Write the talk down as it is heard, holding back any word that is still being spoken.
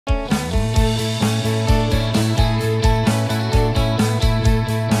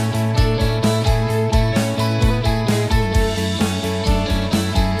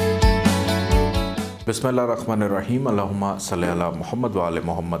बिस्मिल्लाहिर्रहमानिर्रहीम अल्लाहुम्मा सल्ली अला मुहम्मद व आले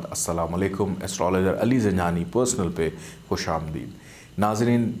मोहम्मद। अस्सलाम वालेकुम। एस्ट्रोलॉजर अली ज़ंजानी पर्सनल पे खुशामदीद।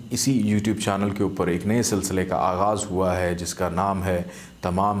 नाज़रीन, इसी यूट्यूब चैनल के ऊपर एक नए सिलसिले का आगाज़ हुआ है जिसका नाम है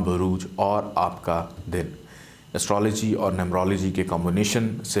तमाम बुरूज और आपका दिन। एस्ट्रोलॉजी और न्यूमरोलॉजी के कॉम्बिनेशन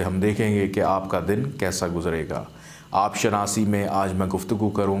से हम देखेंगे कि आपका दिन कैसा गुजरेगा। आप शनासी में आज मैं गुफ्तगू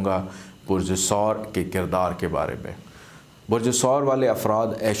करूँगा बुर्ज सौर के किरदार के बारे में। बुर्ज सौर वाले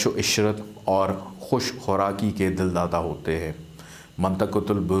अफराद ऐशो इशरत और खुश खुराकी के दिलदादा होते हैं।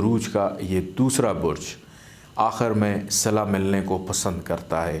 मंतक़तुल बुरूज का ये दूसरा बुर्ज आखिर में सलाह मिलने को पसंद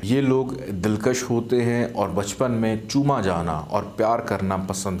करता है। ये लोग दिलकश होते हैं और बचपन में चूमा जाना और प्यार करना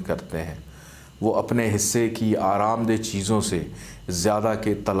पसंद करते हैं। वो अपने हिस्से की आरामदेह चीज़ों से ज़्यादा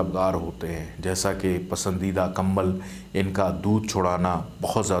के तलबगार होते हैं, जैसा कि पसंदीदा कंबल, इनका दूध छुड़ाना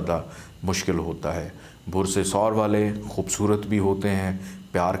बहुत ज़्यादा मुश्किल होता है। बुर्ज सौर वाले खूबसूरत भी होते हैं,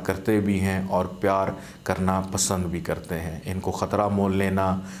 प्यार करते भी हैं और प्यार करना पसंद भी करते हैं। इनको ख़तरा मोल लेना,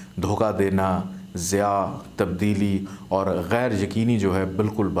 धोखा देना, ज़िया, तब्दीली और गैर यकीनी जो है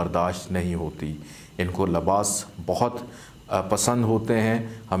बिल्कुल बर्दाश्त नहीं होती। इनको लिबास बहुत पसंद होते हैं,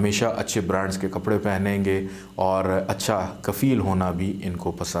 हमेशा अच्छे ब्रांड्स के कपड़े पहनेंगे और अच्छा कफ़ील होना भी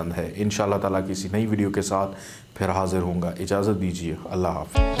इनको पसंद है। इंशाअल्लाह ताला किसी नई वीडियो के साथ फिर हाज़िर होऊंगा। इजाज़त दीजिए, अल्लाह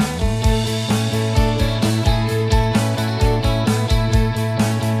हाफ़िज़।